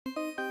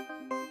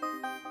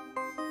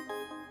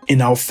In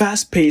our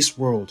fast-paced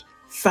world,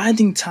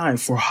 finding time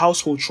for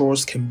household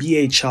chores can be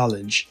a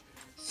challenge.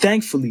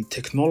 Thankfully,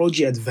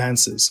 technology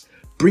advances,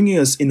 bringing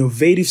us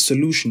innovative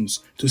solutions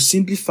to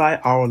simplify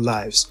our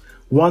lives.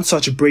 One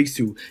such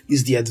breakthrough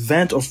is the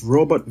advent of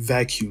robot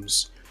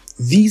vacuums.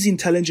 These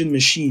intelligent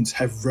machines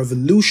have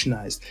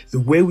revolutionized the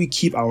way we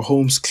keep our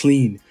homes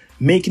clean,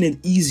 making it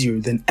easier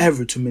than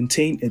ever to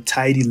maintain a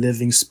tidy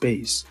living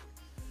space.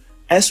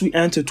 As we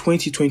enter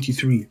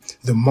 2023,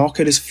 the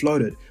market is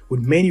flooded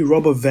with many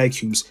robot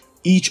vacuums,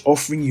 each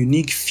offering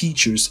unique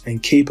features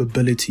and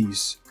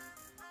capabilities.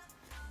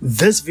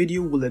 This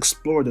video will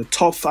explore the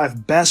top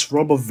 5 best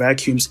robot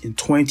vacuums in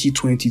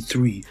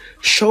 2023,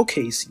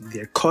 showcasing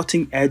their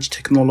cutting-edge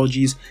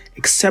technologies,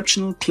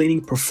 exceptional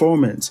cleaning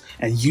performance,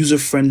 and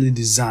user-friendly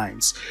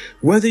designs.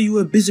 Whether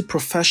you're a busy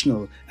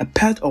professional, a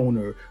pet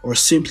owner, or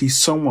simply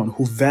someone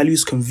who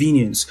values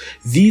convenience,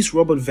 these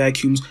robot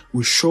vacuums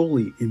will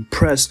surely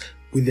impress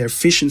with their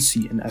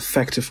efficiency and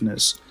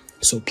effectiveness.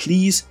 So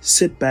please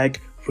sit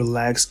back,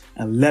 relax,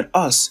 and let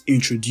us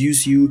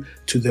introduce you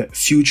to the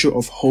future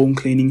of home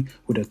cleaning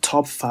with the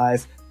top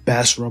 5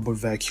 best robot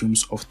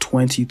vacuums of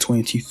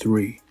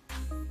 2023.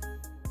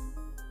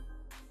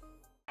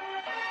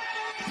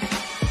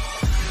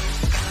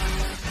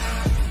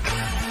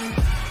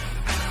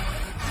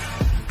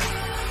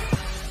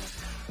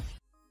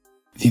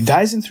 The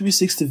Dyson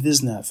 360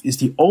 VisNav is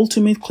the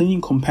ultimate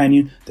cleaning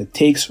companion that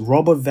takes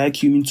robot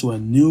vacuuming to a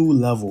new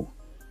level.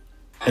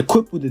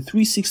 Equipped with a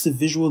 360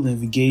 visual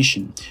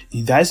navigation,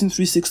 the Dyson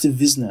 360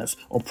 VisNav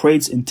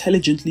operates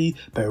intelligently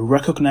by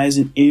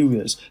recognizing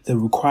areas that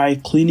require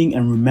cleaning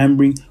and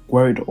remembering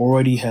where it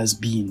already has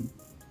been.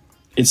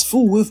 Its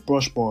full-width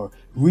brush bar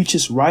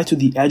reaches right to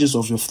the edges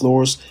of your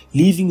floors,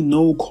 leaving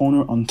no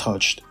corner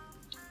untouched.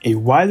 A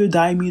wider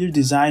diameter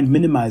design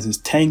minimizes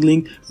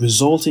tangling,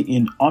 resulting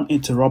in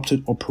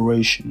uninterrupted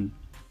operation.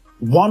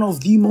 One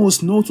of the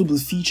most notable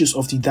features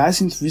of the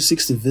Dyson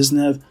 360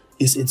 VisNav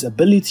is its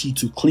ability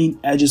to clean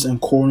edges and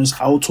corners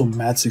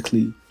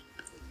automatically.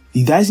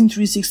 The Dyson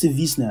 360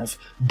 VisNav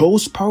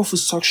boasts powerful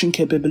suction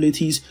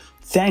capabilities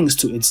thanks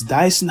to its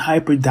Dyson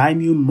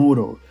Hyper-Dymium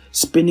motor,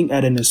 spinning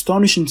at an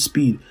astonishing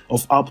speed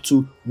of up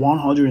to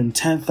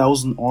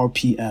 110,000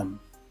 RPM.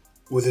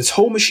 With its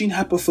whole machine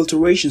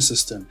HEPA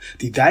system,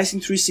 the Dyson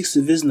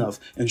 360 VisNav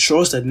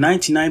ensures that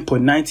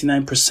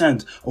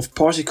 99.99% of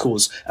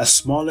particles as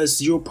small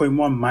as 0.1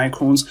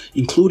 microns,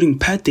 including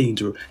pet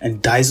dander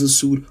and diesel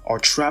soot, are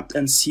trapped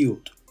and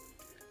sealed.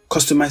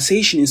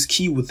 Customization is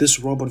key with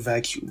this robot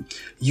vacuum.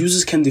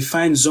 Users can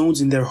define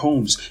zones in their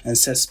homes and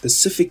set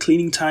specific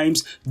cleaning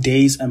times,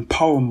 days, and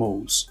power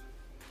modes.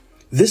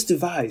 This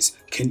device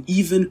can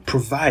even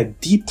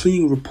provide deep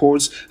cleaning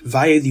reports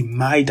via the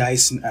My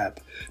Dyson app,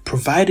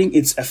 providing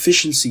its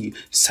efficiency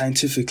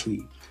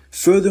scientifically.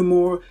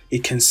 Furthermore,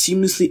 it can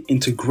seamlessly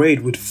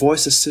integrate with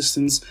voice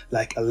assistants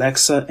like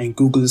Alexa and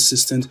Google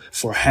Assistant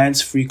for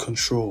hands-free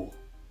control.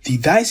 The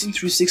Dyson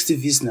 360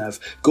 VisNav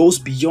goes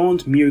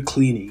beyond mere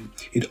cleaning.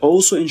 It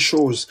also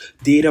ensures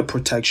data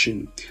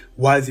protection.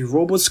 While the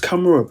robot's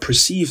camera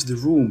perceives the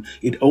room,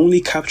 it only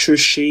captures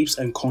shapes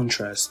and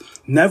contrast,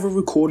 never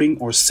recording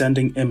or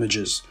sending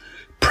images.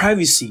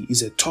 Privacy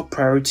is a top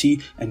priority,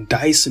 and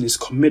Dyson is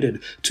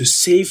committed to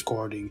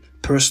safeguarding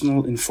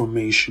personal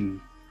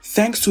information.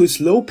 Thanks to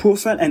its low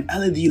profile and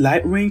LED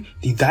light ring,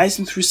 the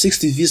Dyson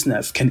 360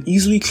 VisNav can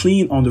easily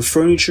clean under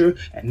furniture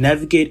and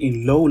navigate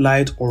in low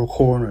light or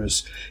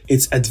corners.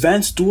 Its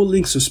advanced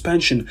dual-link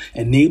suspension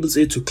enables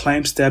it to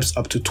climb steps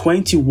up to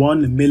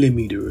 21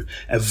 mm,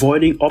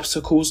 avoiding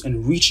obstacles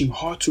and reaching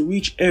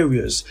hard-to-reach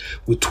areas.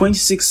 With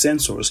 26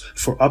 sensors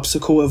for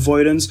obstacle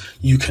avoidance,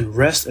 you can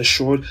rest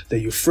assured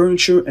that your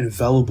furniture and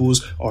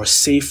valuables are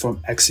safe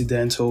from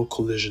accidental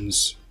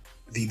collisions.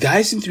 The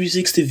Dyson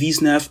 360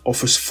 VisNav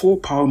offers 4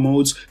 power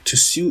modes to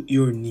suit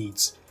your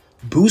needs.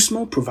 Boost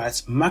mode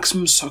provides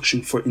maximum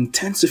suction for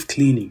intensive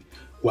cleaning,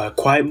 while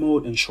quiet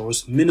mode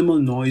ensures minimal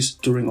noise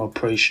during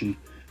operation.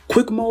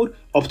 Quick mode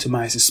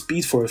optimizes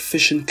speed for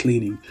efficient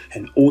cleaning,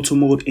 and auto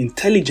mode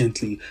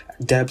intelligently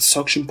adapts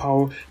suction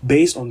power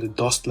based on the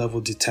dust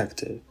level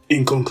detected.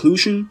 In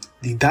conclusion,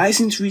 the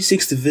Dyson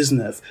 360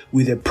 VisNav,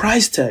 with a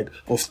price tag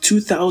of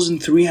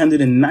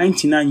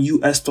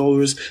 $2,399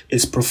 US,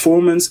 its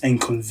performance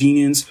and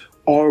convenience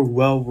are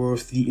well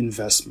worth the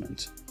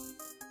investment.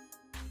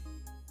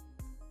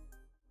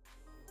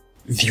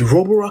 The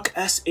Roborock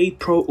S8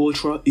 Pro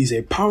Ultra is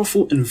a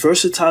powerful and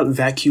versatile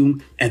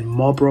vacuum and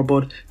mop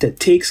robot that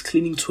takes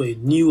cleaning to a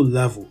new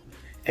level.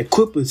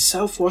 Equipped with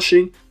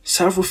self-washing,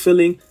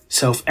 self-refilling,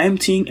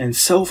 self-emptying, and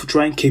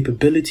self-drying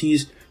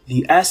capabilities,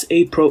 the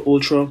S8 Pro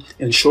Ultra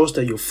ensures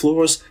that your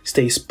floors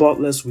stay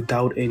spotless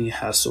without any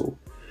hassle.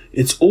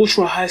 Its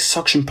ultra-high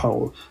suction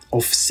power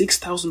of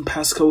 6,000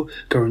 Pascal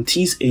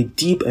guarantees a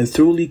deep and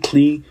thoroughly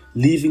clean,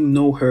 leaving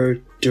no hair,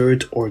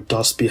 dirt, or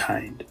dust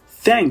behind.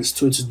 Thanks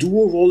to its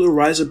dual roller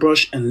riser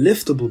brush and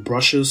liftable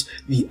brushes,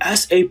 the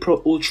S8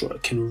 Pro Ultra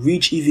can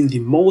reach even the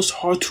most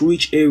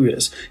hard-to-reach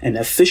areas and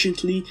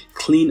efficiently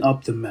clean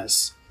up the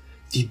mess.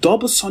 The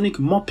double sonic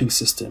mopping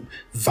system,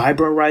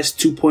 Vibrarise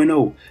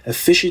 2.0,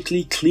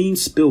 efficiently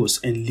cleans spills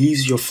and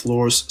leaves your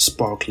floors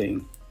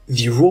sparkling.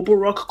 The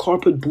Roborock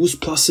Carpet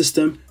Boost Plus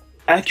system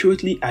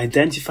accurately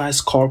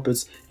identifies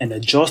carpets and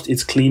adjusts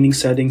its cleaning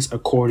settings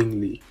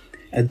accordingly.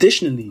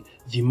 Additionally,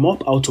 the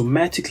mop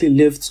automatically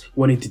lifts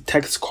when it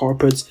detects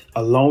carpets,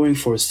 allowing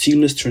for a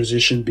seamless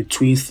transition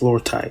between floor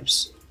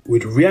types.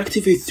 With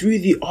Reactivate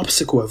 3D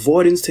obstacle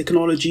avoidance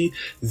technology,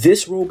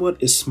 this robot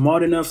is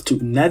smart enough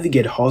to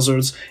navigate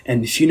hazards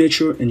and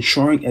furniture,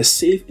 ensuring a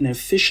safe and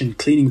efficient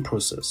cleaning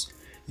process.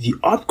 The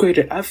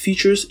upgraded app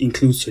features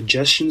include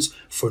suggestions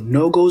for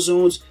no-go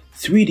zones,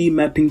 3D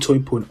mapping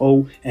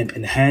 2.0, and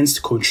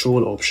enhanced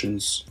control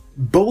options.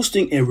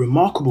 Boasting a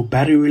remarkable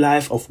battery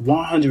life of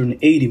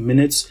 180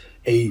 minutes,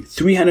 a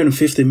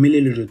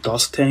 350ml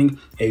dust tank,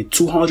 a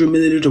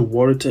 200ml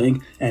water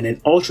tank, and an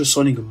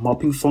ultrasonic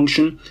mopping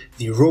function,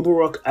 the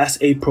Roborock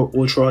SA Pro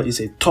Ultra is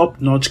a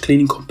top-notch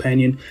cleaning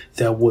companion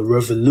that will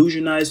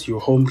revolutionize your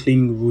home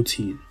cleaning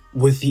routine.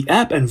 With the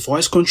app and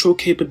voice control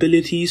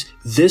capabilities,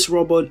 this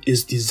robot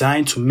is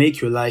designed to make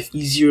your life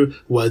easier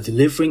while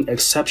delivering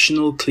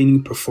exceptional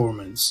cleaning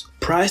performance.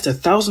 Priced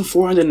at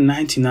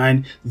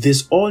 $1,499,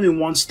 this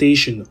all-in-one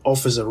station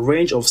offers a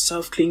range of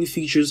self-cleaning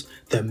features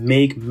that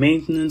make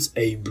maintenance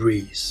a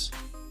breeze.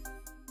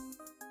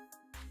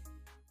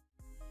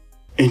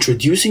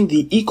 Introducing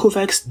the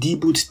Ecovacs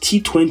Deboot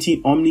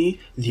T20 Omni,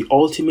 the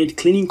ultimate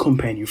cleaning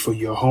companion for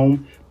your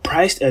home.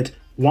 Priced at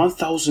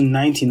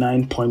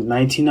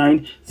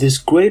 $1,099.99, this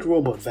great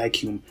robot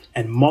vacuum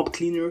and mop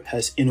cleaner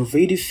has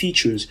innovative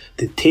features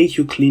that take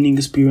your cleaning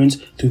experience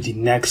to the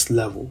next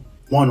level.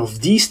 One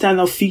of the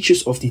standout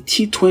features of the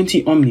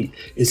T20 Omni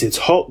is its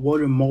hot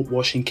water mop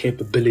washing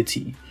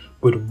capability.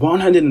 With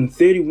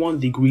 131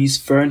 degrees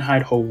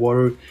Fahrenheit hot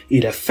water,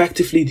 it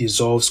effectively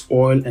dissolves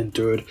oil and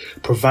dirt,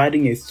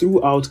 providing a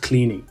throughout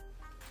cleaning.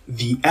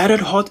 The added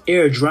hot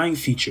air drying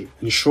feature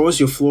ensures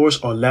your floors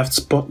are left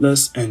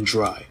spotless and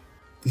dry.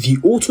 The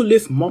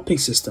auto-lift mopping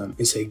system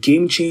is a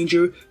game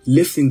changer,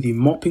 lifting the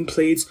mopping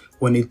plates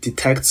when it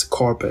detects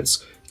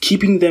carpets,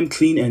 keeping them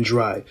clean and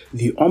dry.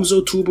 The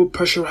Omzo Turbo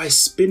pressurized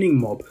spinning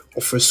mop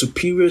offers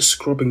superior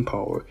scrubbing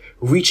power,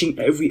 reaching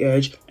every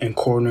edge and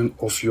corner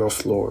of your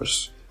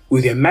floors.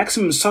 With a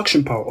maximum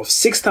suction power of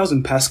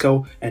 6,000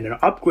 Pascal and an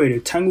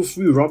upgraded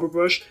tangle-free rubber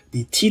brush,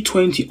 the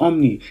T20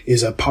 Omni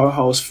is a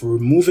powerhouse for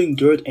removing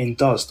dirt and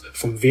dust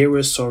from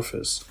various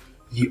surfaces.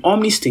 The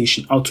Omni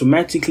Station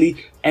automatically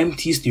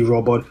empties the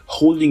robot,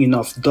 holding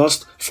enough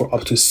dust for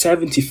up to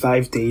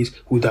 75 days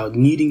without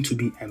needing to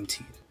be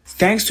emptied.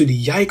 Thanks to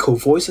the Yaiko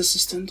voice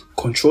assistant,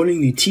 controlling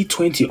the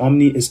T20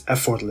 Omni is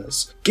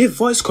effortless. Give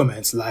voice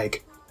commands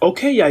like,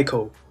 "Okay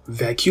Yaiko,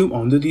 vacuum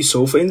under the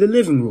sofa in the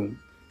living room,"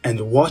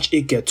 and watch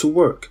it get to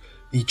work.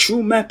 The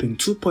True Mapping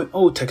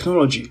 2.0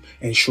 technology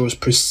ensures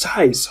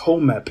precise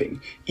home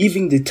mapping,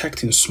 even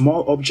detecting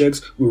small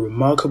objects with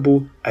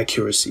remarkable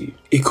accuracy.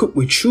 Equipped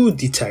with True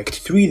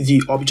Detect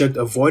 3D object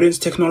avoidance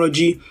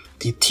technology,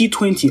 the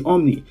T20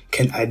 Omni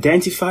can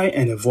identify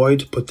and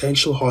avoid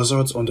potential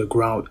hazards on the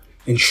ground,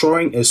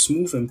 ensuring a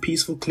smooth and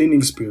peaceful cleaning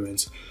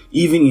experience,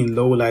 even in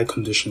low light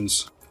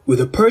conditions. With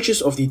the purchase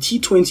of the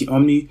T20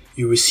 Omni,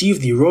 you receive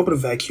the robot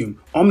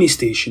vacuum, Omni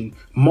Station,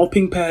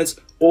 mopping pads,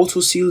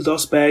 auto-seal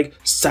dust bag,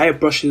 side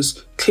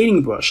brushes,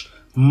 cleaning brush,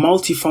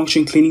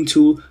 multi-function cleaning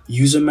tool,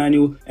 user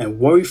manual, and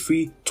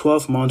worry-free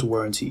 12-month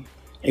warranty.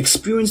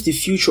 Experience the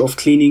future of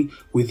cleaning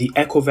with the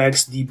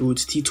Ecovacs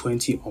Deboot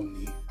T20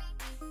 Omni.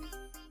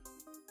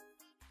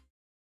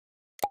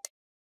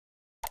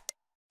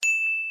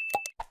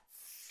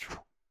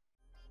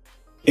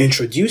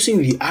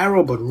 Introducing the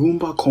iRobot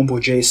Roomba Combo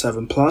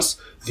J7 Plus,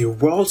 the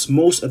world's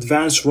most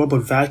advanced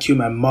robot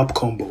vacuum and mop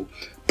combo.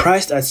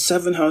 Priced at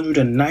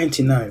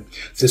 $799,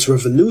 this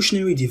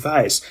revolutionary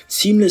device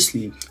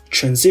seamlessly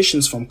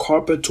transitions from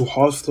carpet to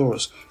hard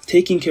floors,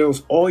 taking care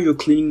of all your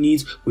cleaning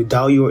needs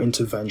without your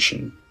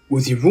intervention.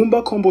 With the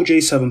Roomba Combo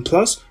J7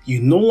 Plus,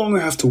 you no longer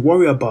have to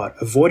worry about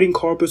avoiding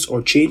carpets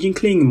or changing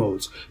cleaning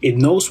modes. It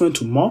knows when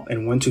to mop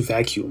and when to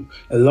vacuum,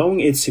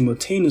 allowing it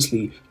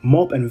simultaneously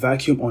mop and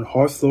vacuum on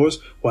hard floors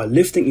while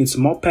lifting its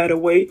mop pad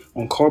away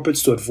on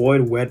carpets to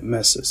avoid wet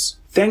messes.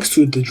 Thanks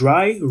to the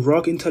Dry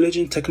Rug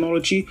Intelligent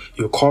technology,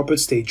 your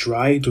carpets stay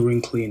dry during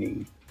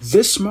cleaning.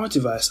 This smart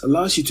device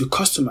allows you to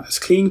customize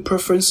cleaning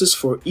preferences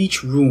for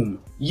each room.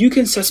 You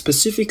can set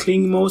specific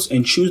cleaning modes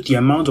and choose the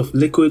amount of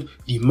liquid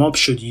the mop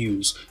should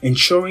use,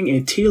 ensuring a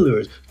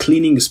tailored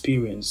cleaning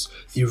experience.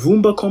 The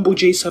Roomba Combo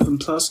J7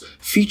 Plus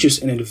features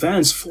an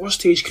advanced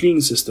 4-stage cleaning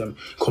system,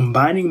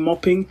 combining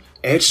mopping,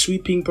 edge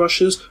sweeping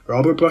brushes,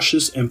 rubber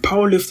brushes, and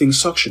powerlifting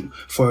suction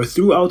for a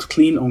throughout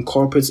clean on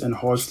carpets and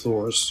hard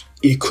floors.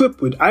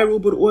 Equipped with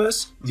iRobot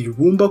OS, the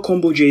Roomba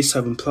Combo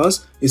J7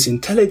 Plus is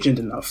intelligent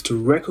enough to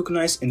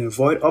recognize and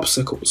avoid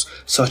obstacles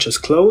such as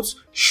clothes,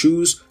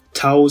 shoes,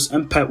 towels,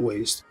 and pet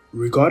waste.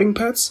 Regarding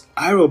pets,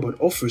 iRobot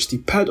offers the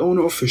pet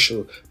owner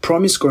official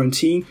promise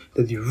guaranteeing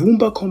that the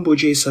Roomba Combo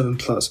J7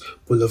 Plus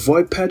will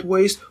avoid pet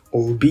waste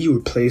or will be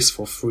replaced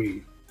for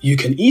free. You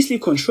can easily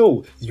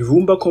control the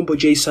Roomba Combo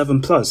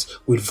J7 Plus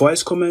with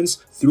voice commands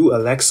through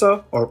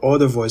Alexa or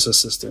other voice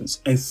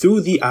assistants and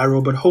through the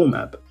iRobot Home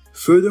app.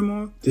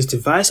 Furthermore, this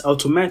device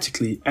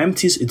automatically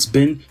empties its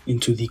bin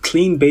into the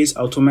Clean Base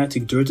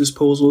automatic dirt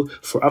disposal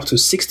for up to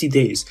 60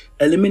 days,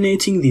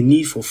 eliminating the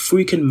need for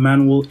frequent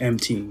manual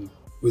emptying.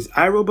 With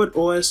iRobot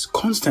OS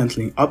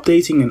constantly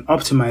updating and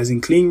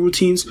optimizing cleaning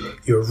routines,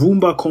 your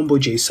Roomba Combo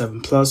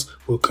J7 Plus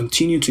will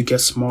continue to get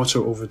smarter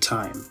over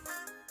time.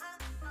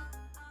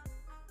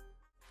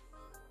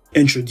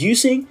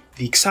 Introducing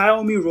the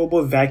Xiaomi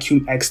Robot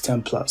Vacuum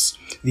X10 Plus,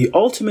 the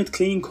ultimate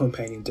cleaning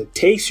companion that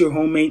takes your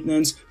home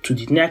maintenance to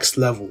the next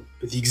level.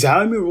 The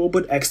Xiaomi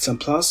Robot X10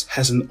 Plus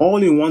has an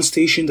all-in-one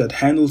station that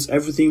handles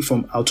everything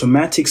from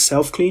automatic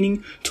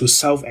self-cleaning to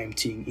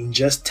self-emptying in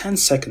just 10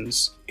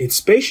 seconds. Its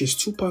spacious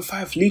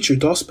 2.5-liter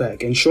dust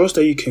bag ensures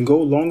that you can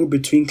go longer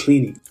between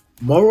cleaning.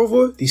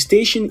 Moreover, the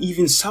station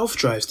even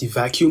self-drives the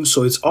vacuum,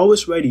 so it's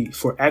always ready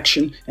for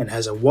action and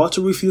has a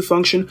water refill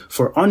function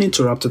for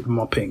uninterrupted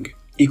mopping.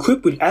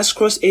 Equipped with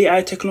S-Cross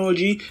AI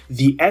technology,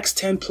 the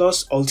X10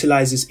 Plus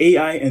utilizes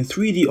AI and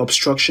 3D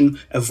obstruction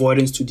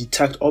avoidance to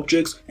detect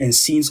objects and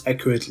scenes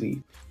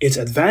accurately. Its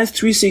advanced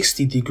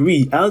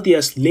 360-degree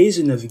LDS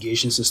laser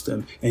navigation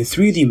system and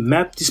 3D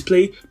map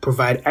display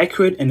provide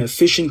accurate and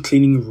efficient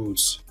cleaning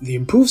routes. The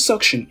improved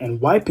suction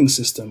and wiping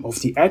system of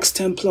the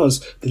X10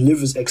 Plus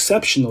delivers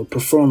exceptional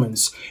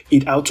performance.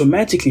 It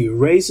automatically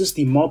raises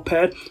the mop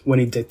pad when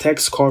it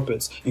detects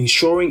carpets,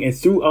 ensuring a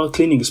throughout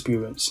cleaning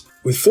experience.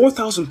 With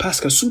 4000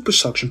 Pascal super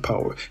suction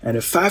power and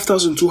a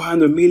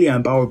 5200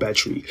 mAh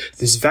battery,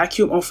 this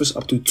vacuum offers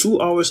up to 2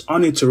 hours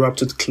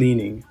uninterrupted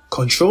cleaning.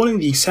 Controlling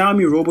the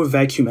Xiaomi Robot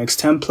Vacuum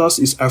X10 Plus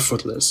is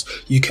effortless.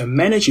 You can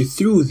manage it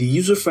through the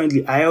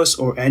user-friendly iOS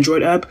or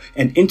Android app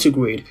and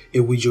integrate it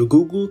with your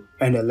Google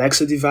and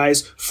Alexa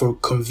device for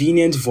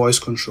convenient voice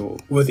control.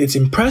 With its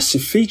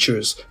impressive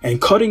features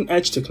and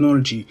cutting-edge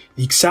technology,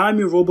 the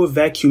Xiaomi Robot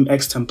Vacuum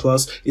X10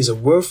 Plus is a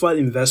worthwhile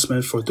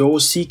investment for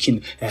those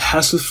seeking a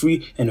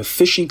hassle-free and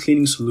efficient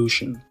cleaning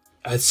solution.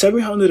 At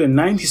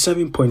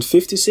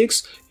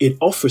 $797.56, it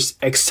offers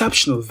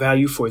exceptional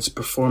value for its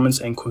performance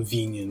and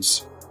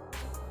convenience.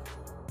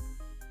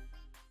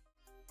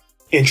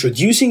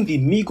 Introducing the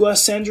Migo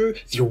Ascender,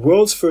 the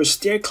world's first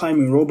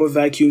stair-climbing robot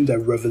vacuum that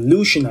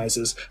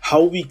revolutionizes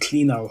how we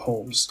clean our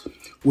homes.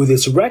 With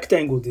its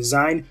rectangle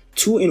design,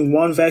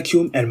 2-in-1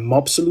 vacuum and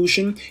mop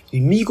solution,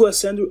 the Migo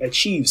Ascender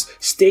achieves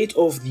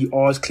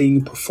state-of-the-art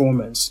cleaning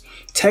performance,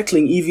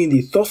 tackling even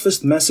the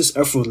toughest messes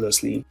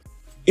effortlessly.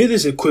 It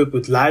is equipped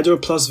with LiDAR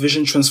plus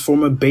Vision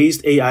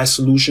Transformer-based AI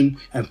solution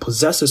and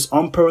possesses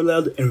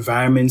unparalleled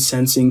environment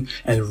sensing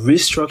and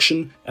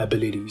restructuring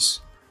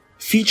abilities.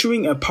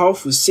 Featuring a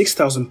powerful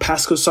 6000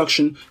 Pascal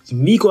suction, the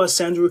Migo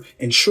Ascender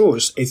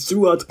ensures a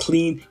throughout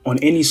clean on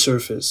any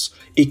surface.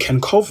 It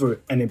can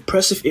cover an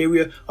impressive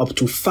area up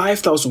to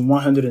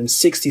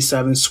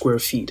 5,167 square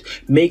feet,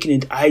 making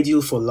it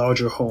ideal for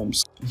larger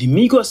homes. The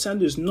Migo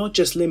Ascender is not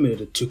just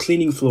limited to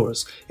cleaning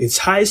floors. Its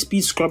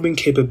high-speed scrubbing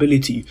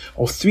capability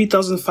of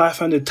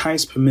 3,500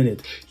 times per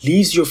minute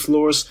leaves your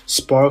floors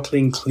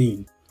sparkling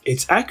clean.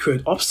 Its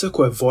accurate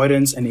obstacle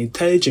avoidance and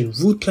intelligent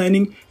route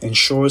planning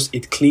ensures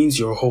it cleans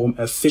your home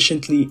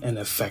efficiently and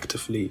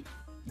effectively.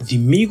 The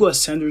Migo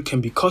Ascender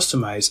can be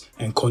customized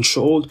and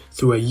controlled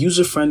through a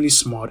user-friendly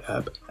smart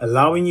app,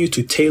 allowing you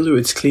to tailor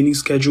its cleaning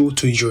schedule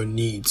to your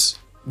needs.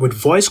 With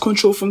voice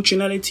control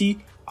functionality,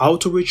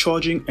 auto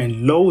recharging,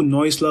 and low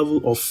noise level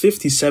of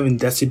 57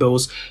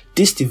 decibels,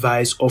 this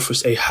device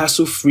offers a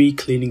hassle-free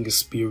cleaning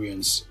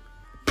experience.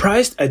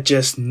 Priced at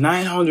just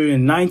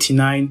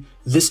 $999,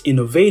 this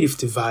innovative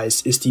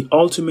device is the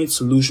ultimate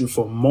solution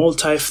for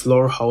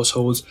multi-floor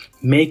households,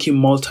 making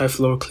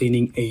multi-floor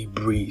cleaning a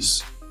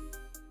breeze.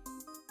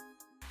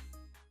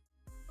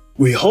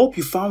 We hope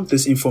you found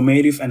this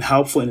informative and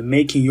helpful in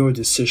making your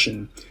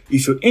decision.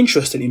 If you're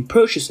interested in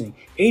purchasing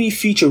any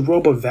featured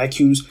robot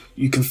vacuums,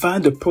 you can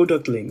find the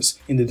product links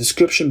in the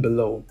description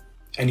below.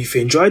 And if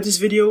you enjoyed this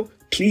video,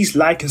 please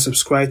like and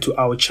subscribe to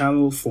our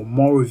channel for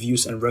more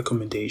reviews and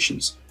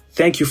recommendations.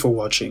 Thank you for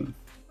watching.